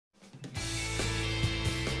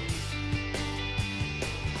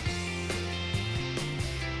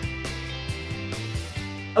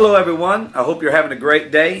Hello everyone, I hope you're having a great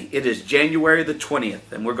day. It is January the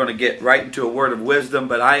 20th and we're going to get right into a word of wisdom,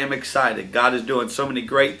 but I am excited. God is doing so many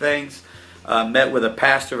great things. Met with a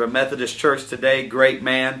pastor of a Methodist church today, great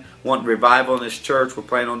man, wanting revival in his church. We're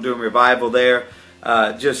planning on doing revival there.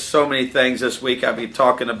 Just so many things this week I'll be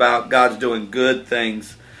talking about. God's doing good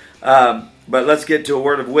things. But let's get to a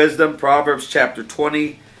word of wisdom. Proverbs chapter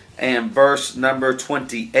 20 and verse number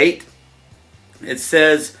 28. It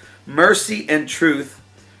says, "Mercy and truth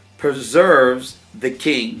preserves the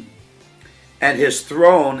king, and his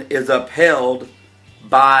throne is upheld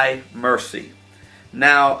by mercy."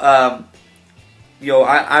 Now,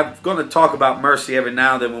 I'm going to talk about mercy every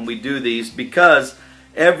now and then when we do these, because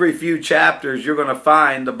every few chapters you're going to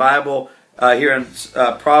find the Bible here in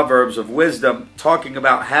Proverbs of wisdom talking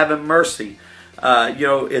about having mercy.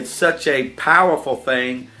 It's such a powerful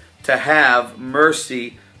thing to have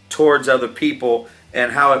mercy towards other people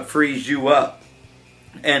and how it frees you up.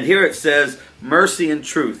 And here it says, mercy and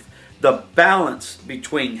truth. The balance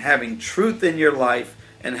between having truth in your life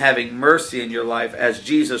and having mercy in your life, as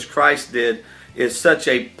Jesus Christ did, is such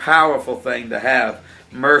a powerful thing to have.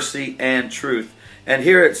 Mercy and truth. And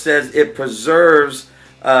here it says it preserves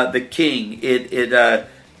the king. It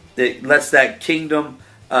lets that kingdom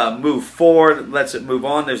move forward. It lets it move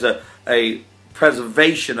on. There's a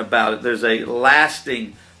preservation about it. There's a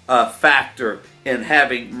lasting factor in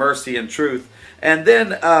having mercy and truth. And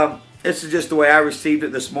then, this is just the way I received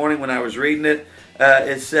it this morning when I was reading it.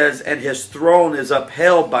 It says, and his throne is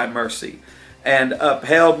upheld by mercy. And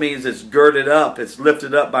upheld means it's girded up, it's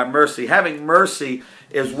lifted up by mercy. Having mercy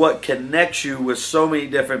is what connects you with so many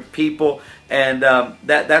different people. And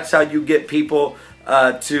that's how you get people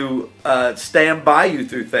to stand by you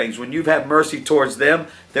through things. When you've had mercy towards them,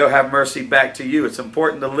 they'll have mercy back to you. It's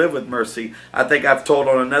important to live with mercy. I think I've told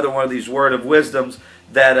on another one of these word of wisdoms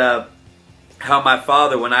that how my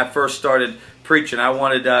father, when I first started preaching, I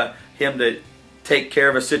wanted him to take care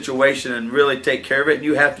of a situation and really take care of it. And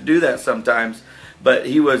you have to do that sometimes. But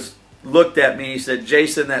he looked at me and he said,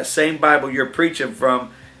 "Jason, that same Bible you're preaching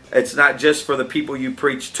from, it's not just for the people you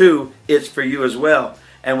preach to, it's for you as well.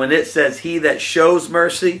 And when it says, he that shows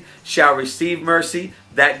mercy shall receive mercy,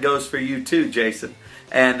 that goes for you too, Jason."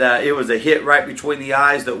 And it was a hit right between the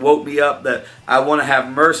eyes that woke me up that I want to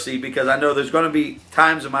have mercy, because I know there's going to be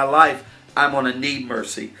times in my life I'm going to need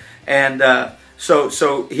mercy. And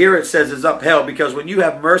so here it says it's upheld, because when you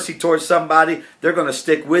have mercy towards somebody, they're going to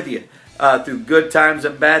stick with you through good times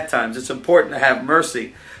and bad times. It's important to have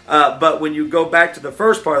mercy. But when you go back to the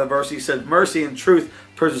first part of the verse, he said mercy and truth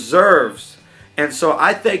preserves. And so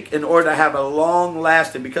I think in order to have a long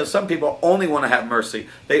lasting, because some people only want to have mercy.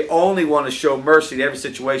 They only want to show mercy to every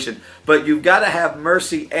situation. But you've got to have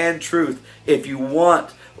mercy and truth if you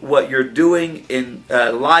want what you're doing in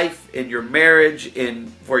life, in your marriage,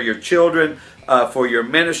 for your children, for your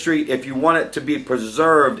ministry, if you want it to be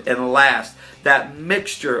preserved and last. That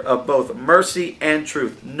mixture of both mercy and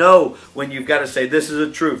truth. Know when you've got to say, this is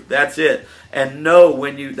the truth, that's it. And know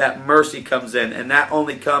when that mercy comes in. And that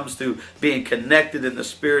only comes through being connected in the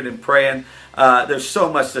Spirit and praying. There's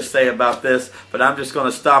so much to say about this, but I'm just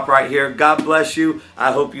going to stop right here. God bless you.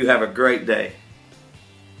 I hope you have a great day.